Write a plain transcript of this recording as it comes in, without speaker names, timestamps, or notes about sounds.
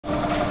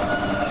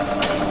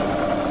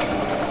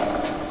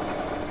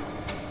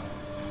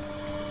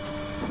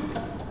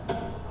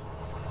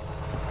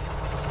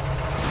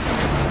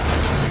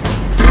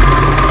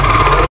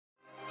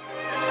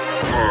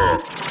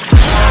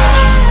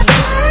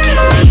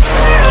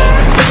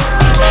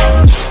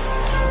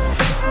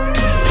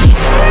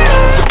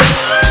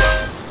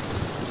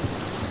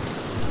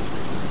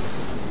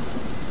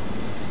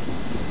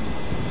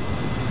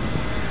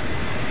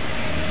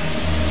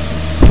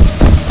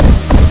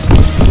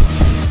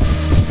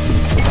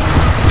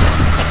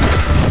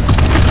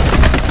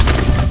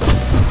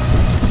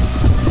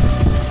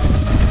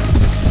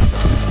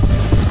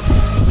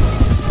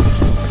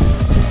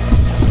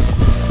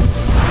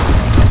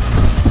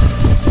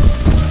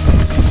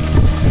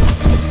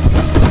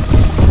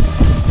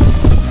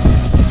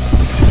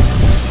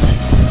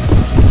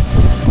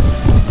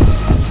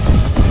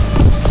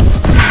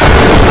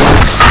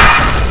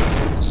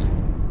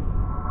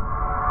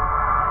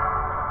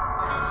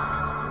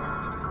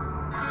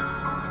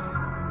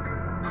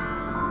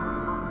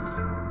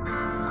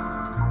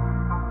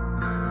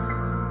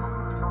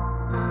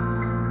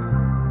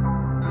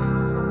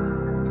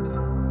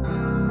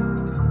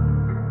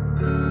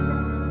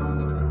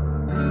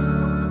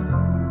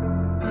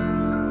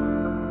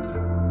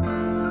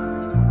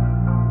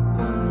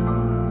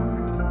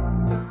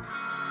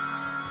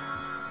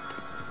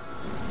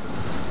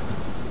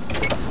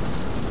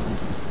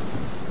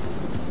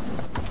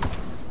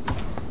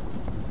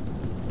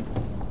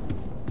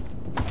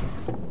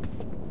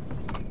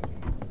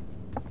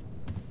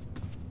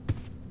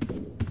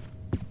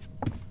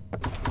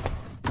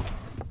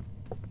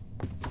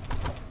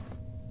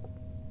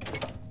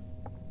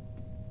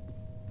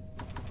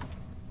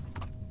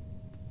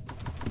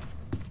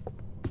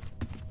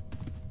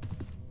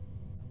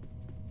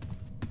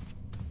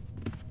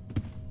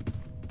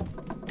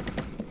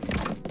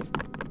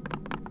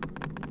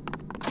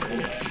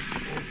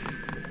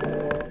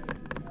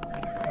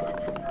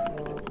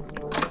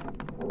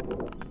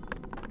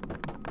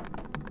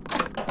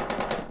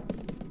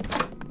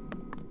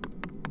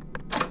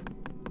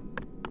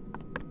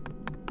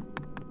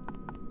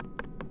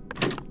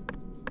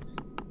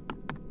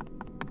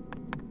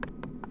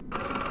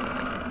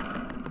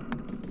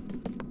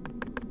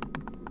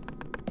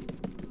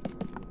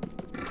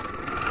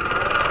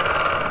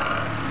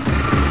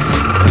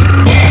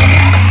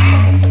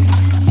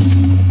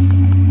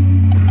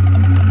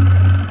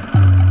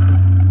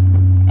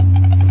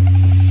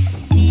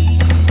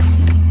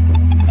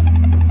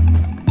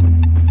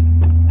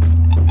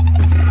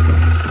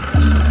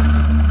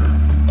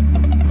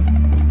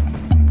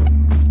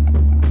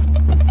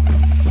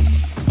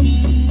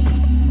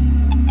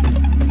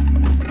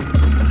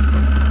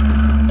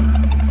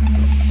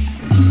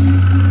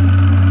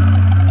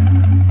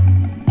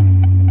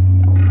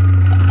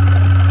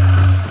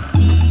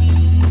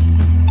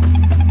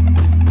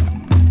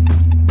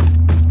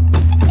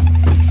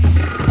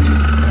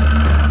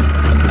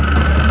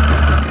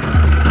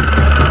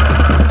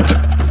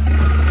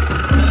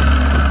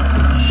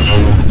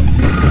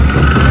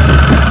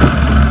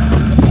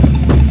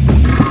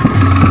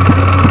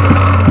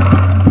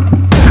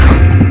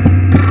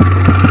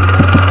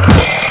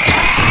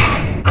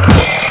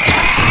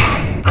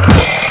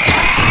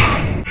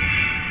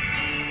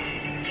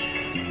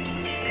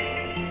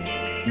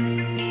Hey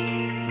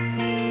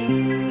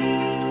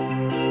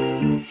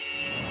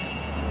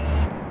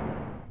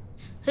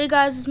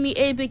guys, it's me,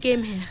 A Big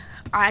Game here.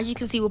 As you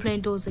can see, we're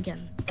playing Doors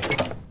again.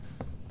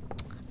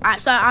 Alright,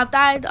 so I've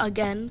died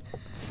again.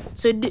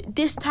 So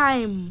this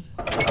time,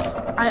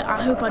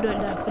 I hope I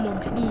don't die. Come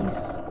on,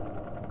 please.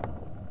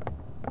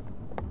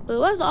 Wait,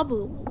 where's the other?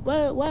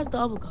 Where's the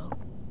other girl?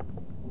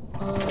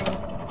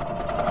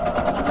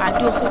 I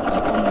do a 50.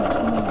 Come on,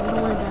 please. I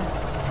don't want to die.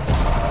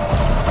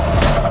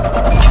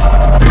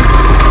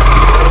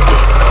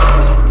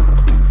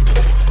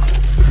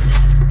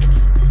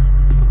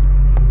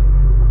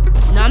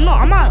 I'm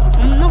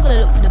not gonna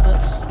look for the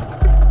books.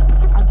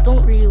 I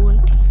don't really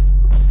want to,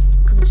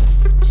 cause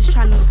I'm just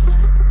trying not to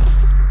die.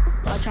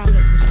 But I'll try and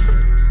look for some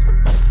books.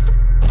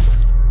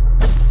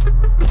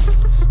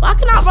 But I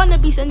can outrun the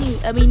beast anyway.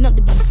 I mean, not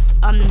the beast.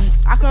 I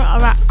can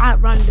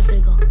outrun the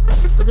figure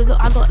because look,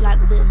 I got like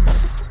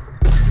vitamins.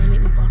 They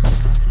make me faster,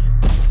 so I can.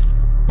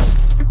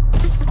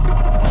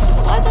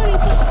 Why don't you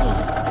books here?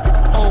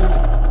 Oh,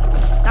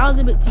 that was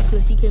a bit too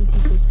close. He came too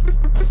close to me.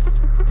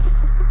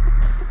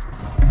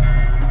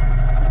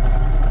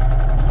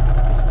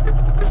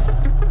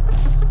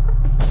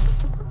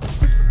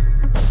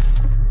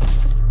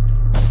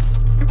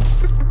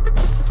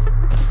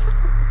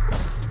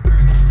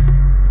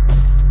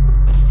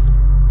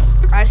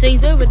 So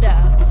he's over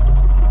there.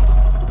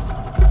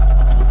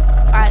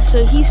 Alright,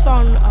 so he's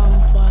found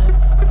 5.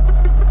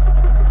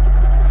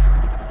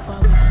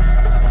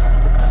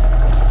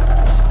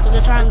 Because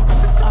they're trying.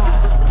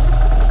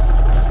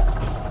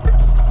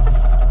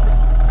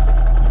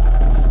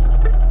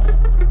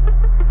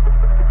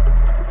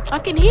 I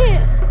can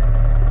hear.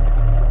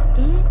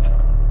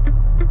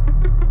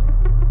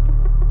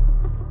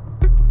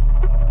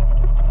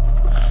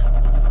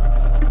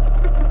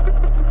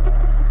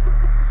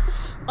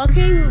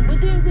 Okay, we're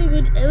doing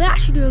good. We're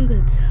actually doing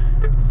good.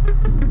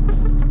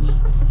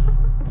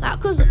 Like,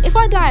 cause if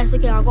I die, it's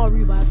okay. I got a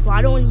revive, but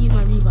I don't want to use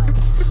my revive.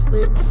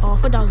 Wait, I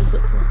thought that was a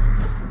book for a second.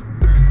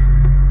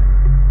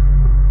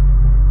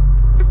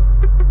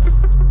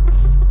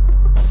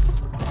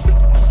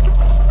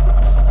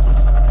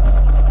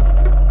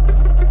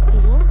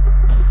 Wait, what?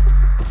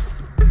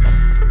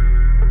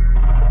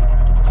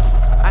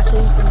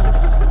 Actually, he's going there.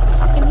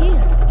 I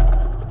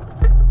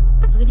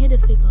can hear the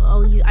figure.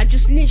 Oh, I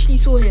just literally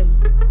saw him.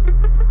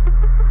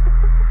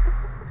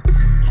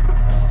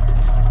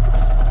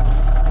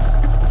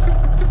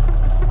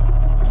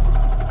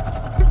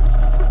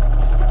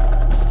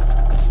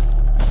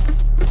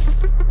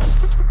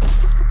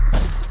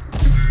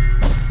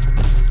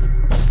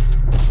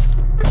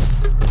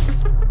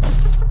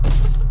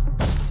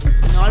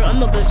 I'm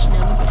not glitching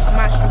him. I'm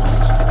actually not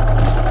glitching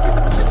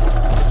him.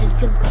 Just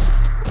because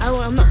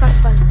I'm not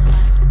sacrificing my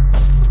life.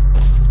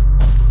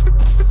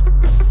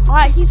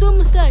 Alright, he's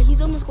almost there.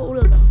 He's almost got all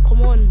of them.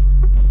 Come on.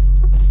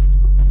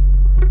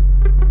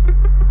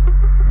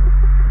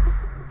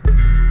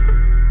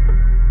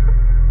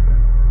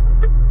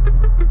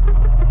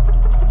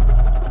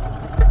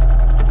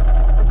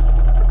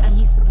 And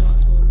he said no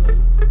as well.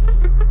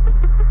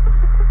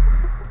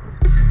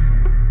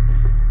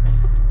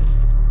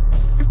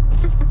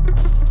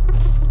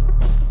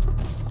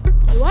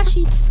 Why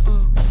she?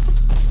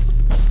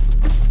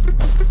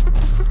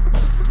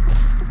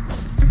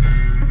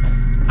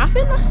 I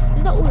think is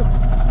that all of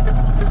them?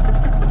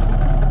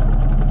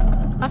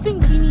 I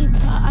think we need.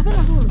 I think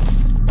that's all of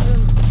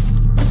them.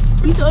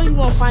 He's the only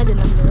one finding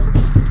them though.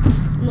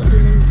 I'm not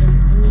doing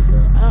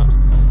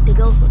anything. The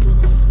girl's not doing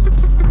anything.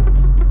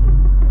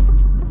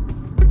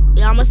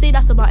 Yeah, I'm gonna say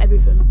that's about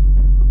everything.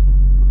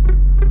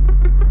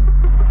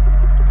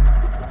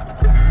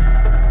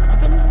 I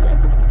think this is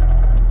everything.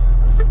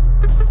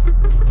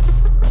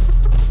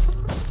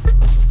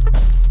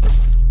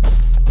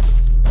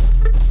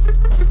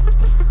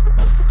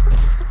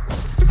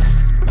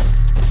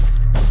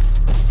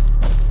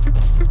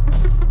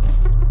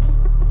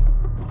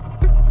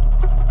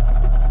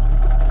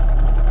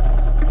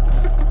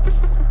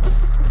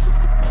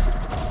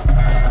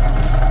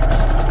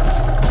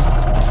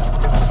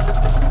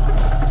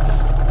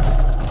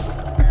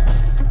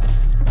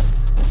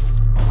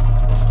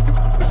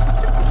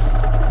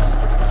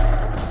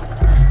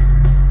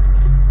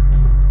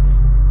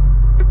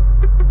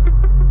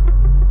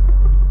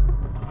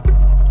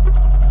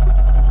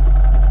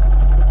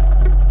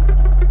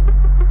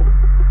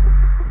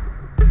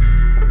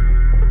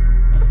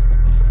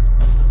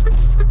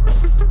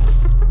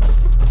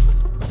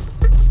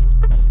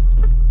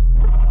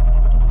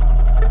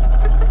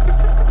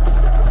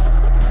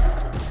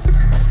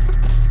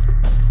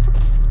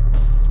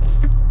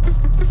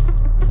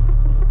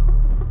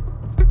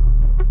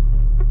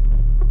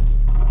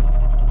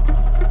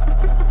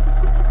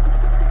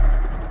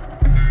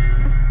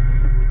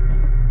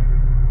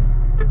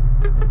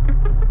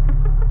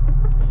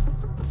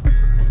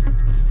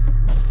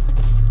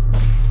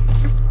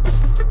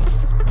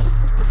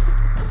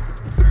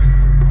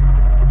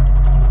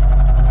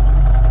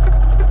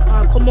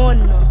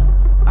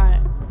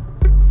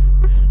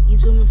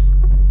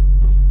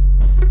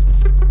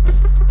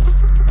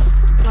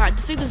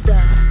 the figure's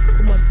there.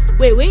 Come on.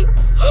 Wait.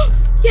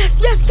 Yes.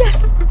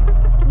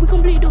 We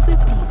completed door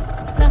 50.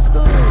 Let's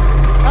go.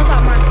 That was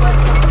like my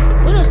first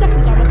time. Well, no,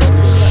 second time. I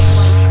completed it like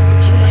twice.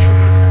 This is my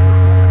second time.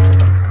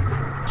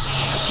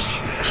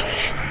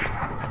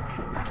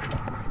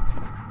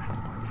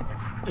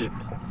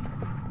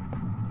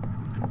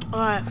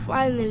 Alright,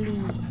 finally.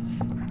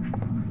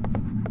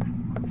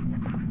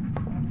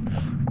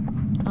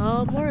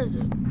 Where is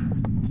it?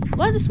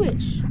 Where's the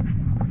switch?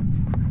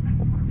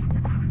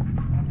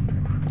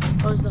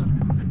 What was that?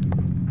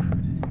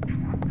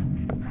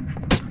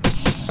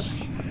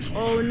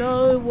 Oh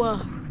no!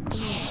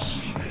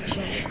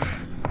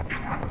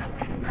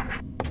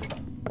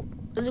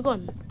 Is it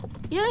gone?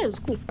 Yeah, it's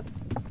cool.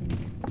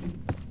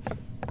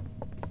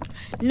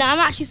 Nah, I'm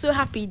actually so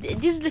happy.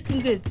 This is looking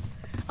good.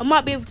 I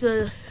might be able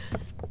to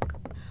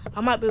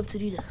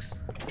do this.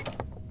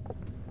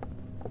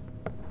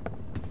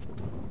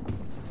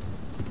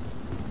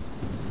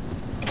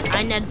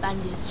 I need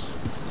bandage.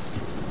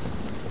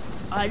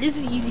 This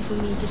is easy for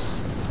me.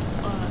 Just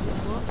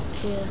what?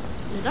 Here.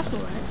 No, that's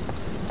not right.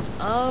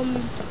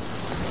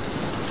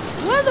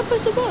 Where is it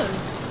supposed to go?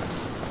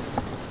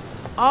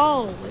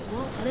 Oh, wait,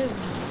 what? I don't know.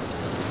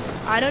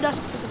 I know that's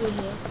supposed to go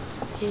here.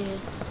 Here.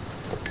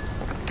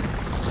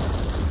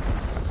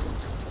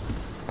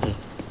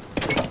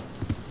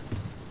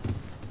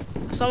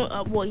 Some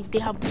what they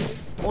have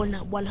on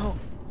one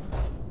health.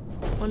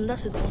 One that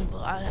says one,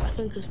 but I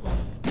think it's one.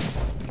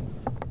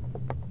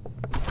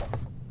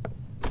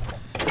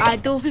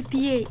 Door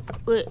 58.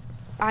 Wait,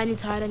 I need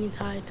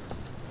hide.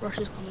 Rush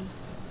is coming.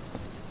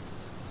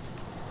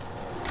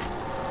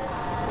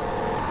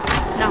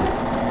 Now.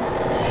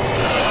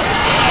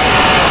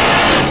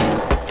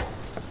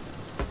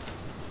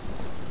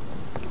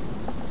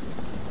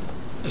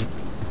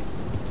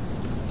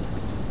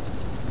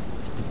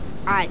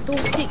 Alright, door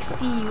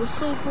 60. We're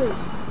so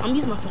close. I'm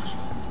using my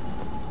flashlight.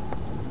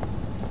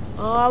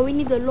 We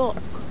need a lock.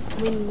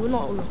 I mean, we're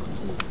not a lock.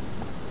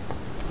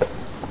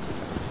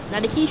 Now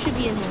the key should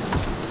be in here.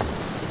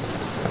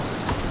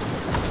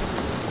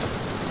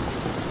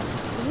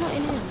 It's not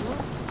in here, what?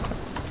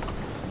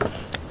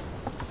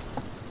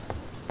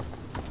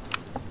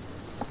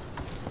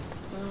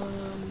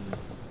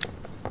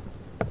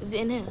 Is it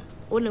in here?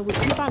 Oh no, wait,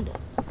 you found it.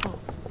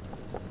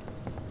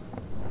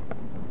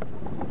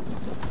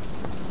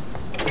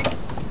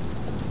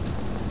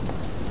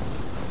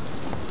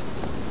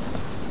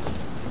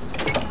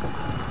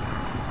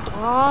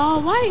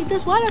 Oh, why are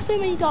there so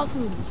many dark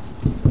rooms?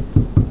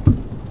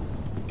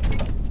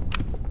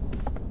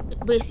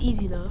 But it's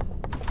easy though.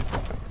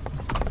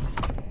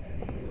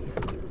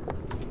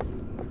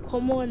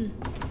 Come on.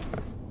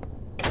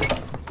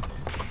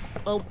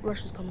 Oh,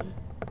 Rush is coming.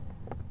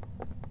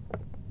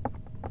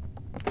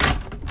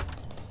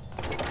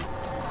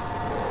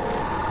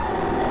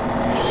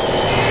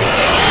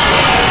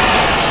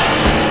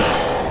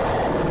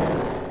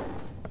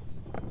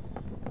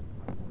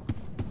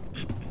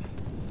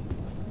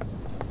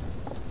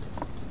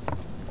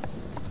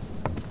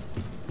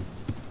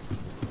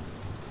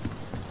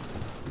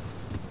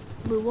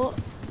 Wait, what?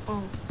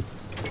 Oh.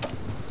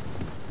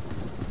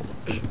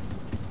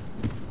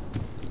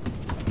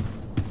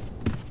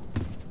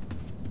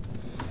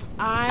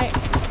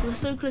 We're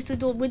so close to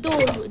door.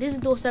 This is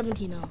door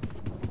 70 now.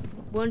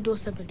 We're on door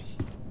 70.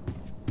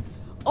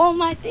 Oh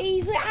my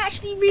days, we're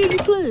actually really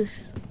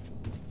close.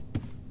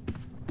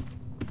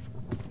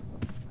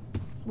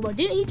 But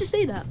didn't he just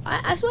say that?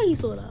 I swear he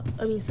saw that.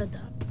 I mean, said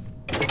that.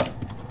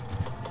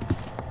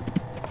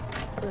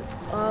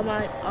 Oh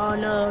my. Oh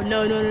no.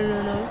 No,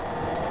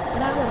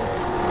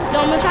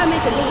 I'm gonna try to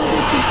make it.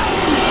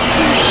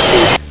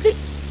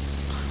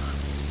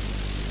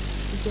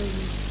 Go,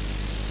 please.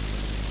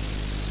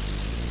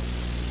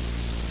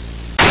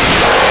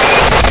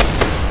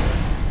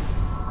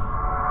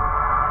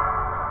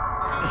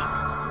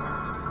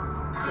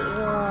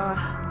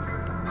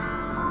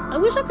 I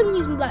wish I could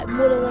use like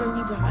more than one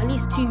revive, at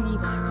least 2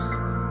 revives.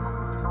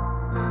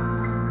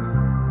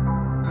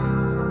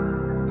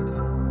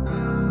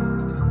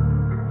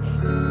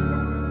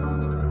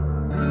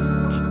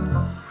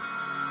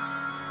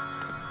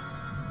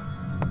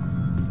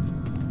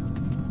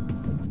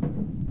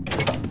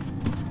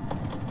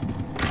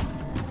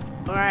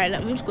 Alright,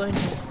 let me just go in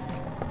here.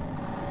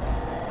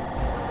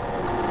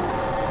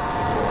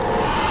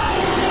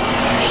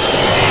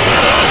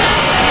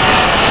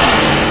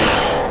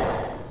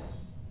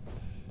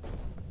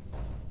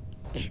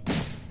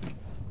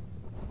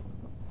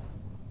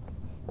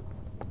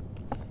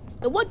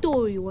 What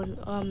door are you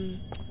on?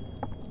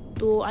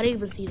 Door, I didn't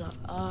even see that.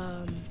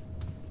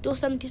 Door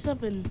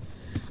 77.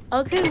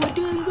 Okay, we're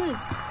doing good.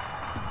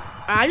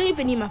 I don't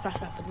even need my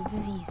flashlight for this. This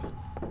is easy.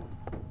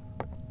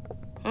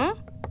 Huh?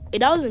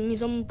 That wasn't me.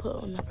 Someone put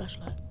on the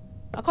flashlight.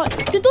 I can't.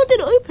 The door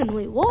didn't open.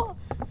 Wait, what?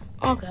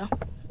 Okay.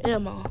 Yeah,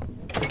 ma.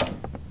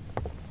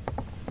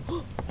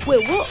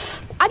 Wait, what?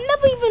 I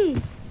never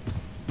even.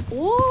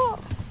 What?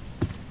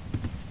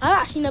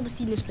 I've actually never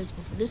seen this place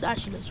before. This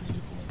actually looks really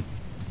cool.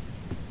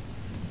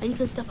 And you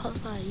can step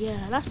outside.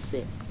 Yeah, that's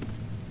sick.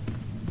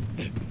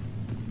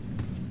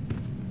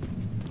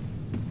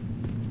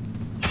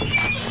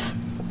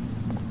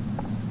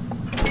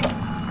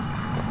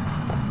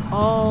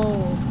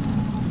 Oh.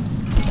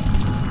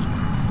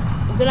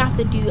 We're gonna have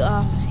to do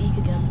seek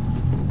again.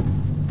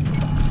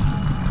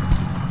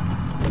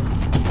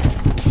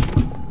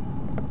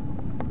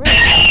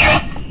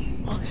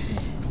 Okay.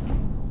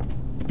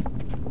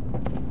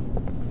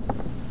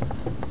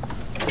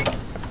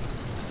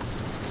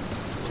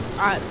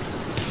 Alright.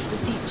 The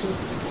seek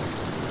chase.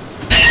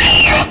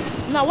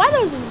 Now why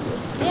does it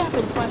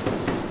happen twice now?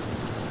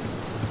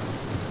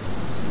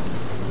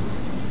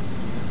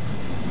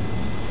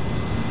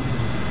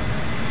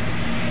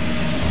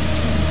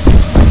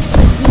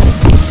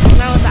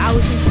 I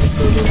was just let's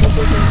go.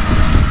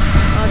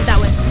 That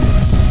way.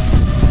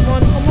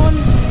 Come on.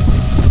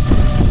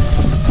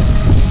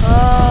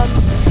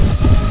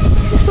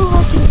 This is so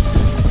hard to.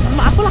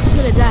 I feel like I'm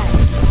gonna die.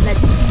 Like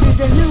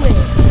there's no way I'm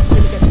gonna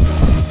get the gun.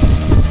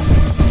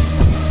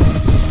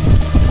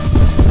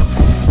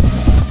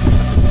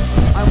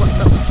 I got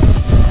stuck.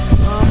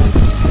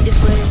 This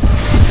way.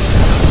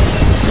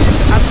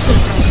 I'm just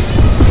gonna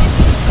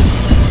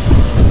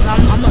die.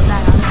 I'm not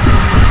dying.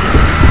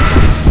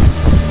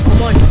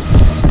 Come on.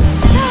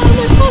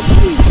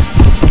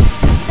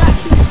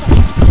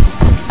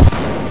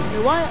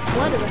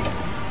 Why the rest of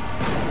them?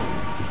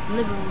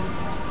 Never really.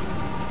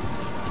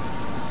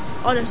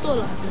 Oh, they're still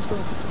alive. They're still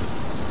alive.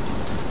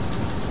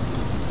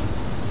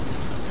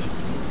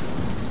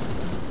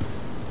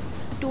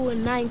 Door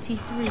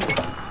 93.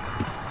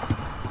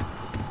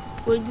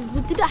 Wait,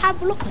 did it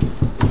have a lock on it?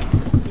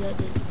 Yeah, it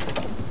did.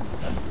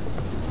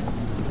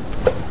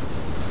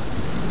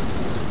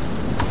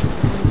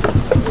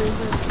 Where is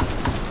it?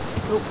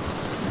 Nope.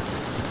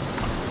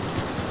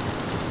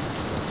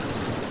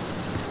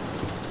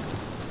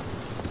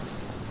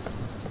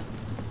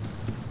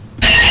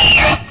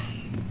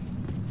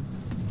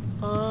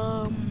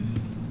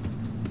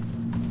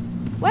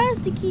 Where's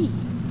the key?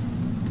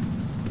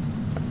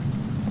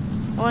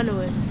 Oh, I know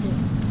where it's here.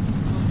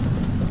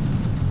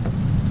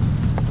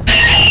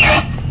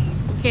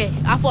 Okay,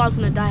 I thought I was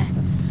gonna die.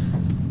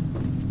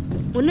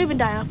 Well, not even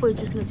die, I thought it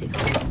was just gonna take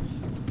off.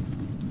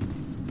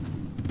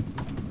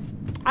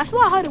 I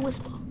swear I heard a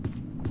whisper.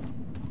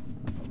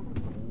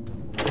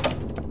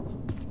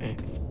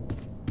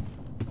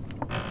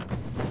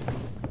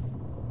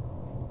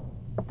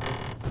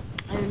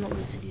 I did not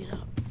mean to do that.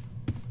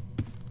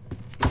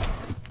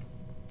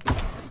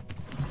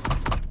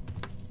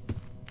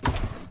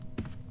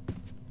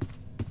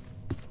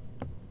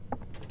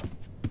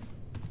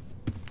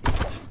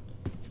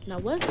 Now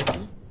where's the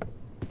key?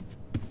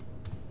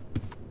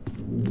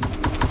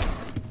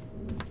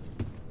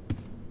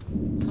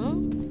 Huh?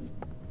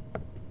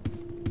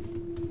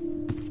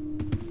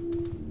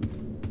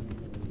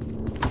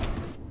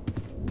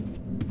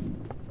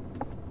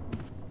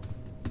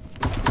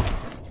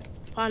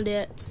 Found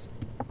it.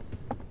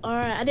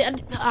 Alright, I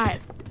did.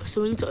 Alright,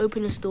 so we need to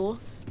open this door.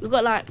 We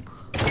got like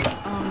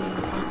 5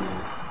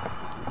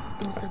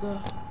 minutes to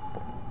go.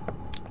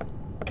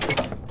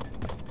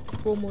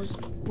 Almost.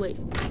 Wait,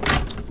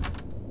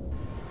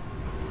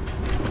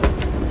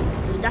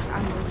 that's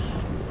ambush.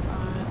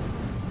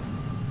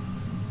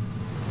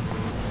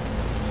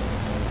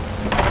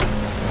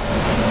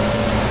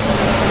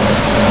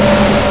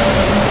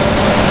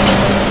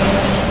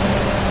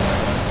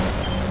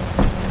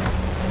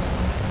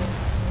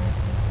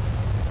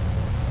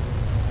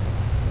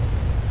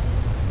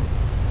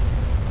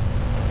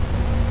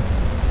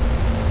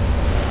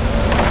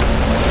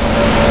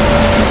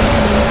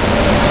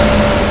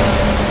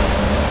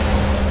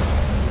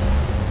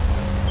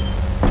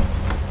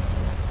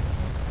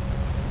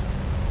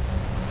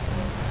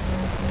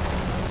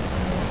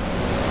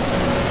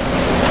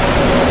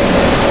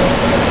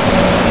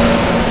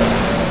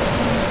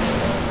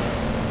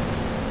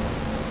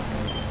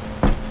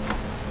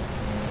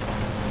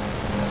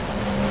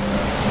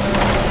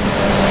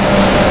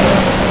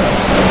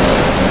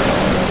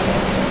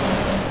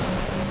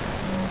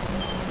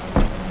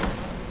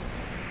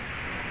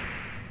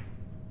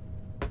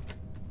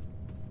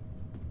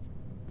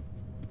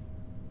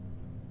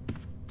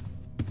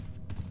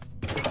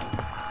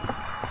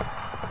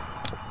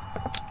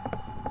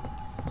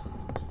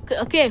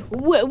 Okay,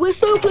 we're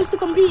so close to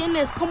completing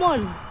this. Come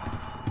on.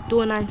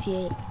 Door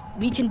 98.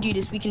 We can do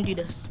this. We can do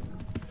this.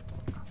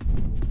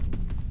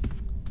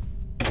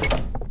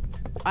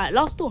 Alright,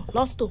 last door.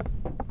 Last door.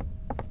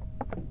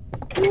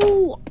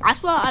 Ooh, I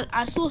swear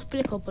I saw a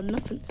flicker, but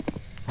nothing.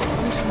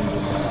 I'm just gonna do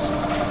this.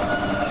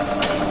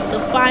 The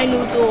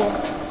final door.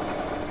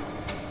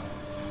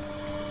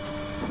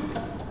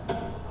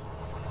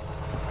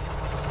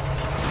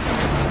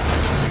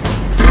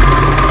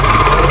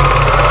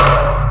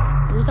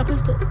 Where's that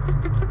place to?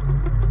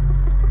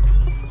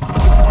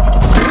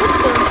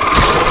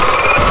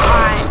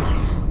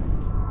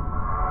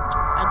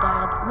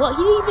 What?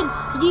 He didn't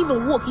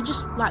even walk. He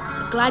just like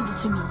glided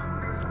to me.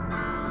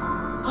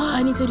 Oh,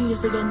 I need to do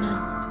this again then.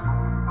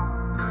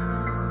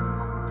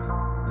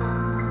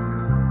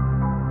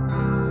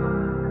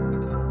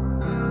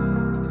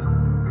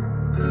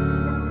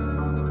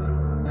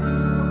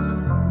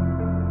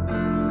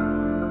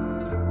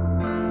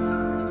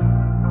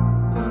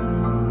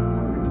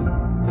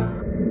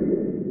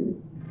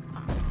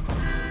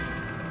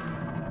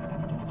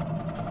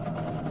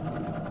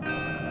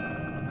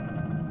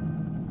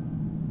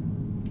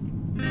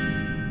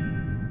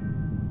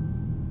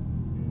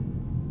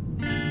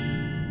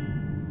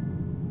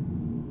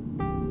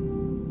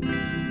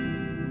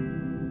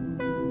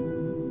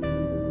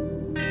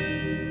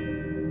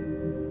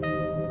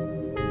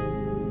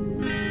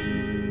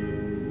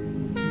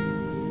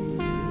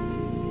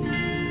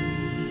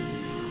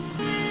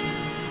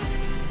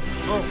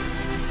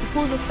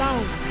 pulls us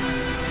down.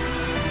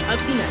 I've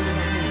seen it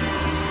anyway.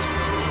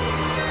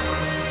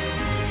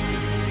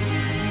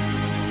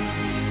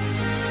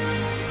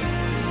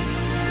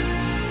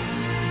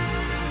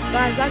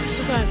 Guys, like,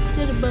 subscribe,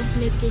 hit the bell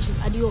notifications.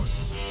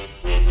 Adios.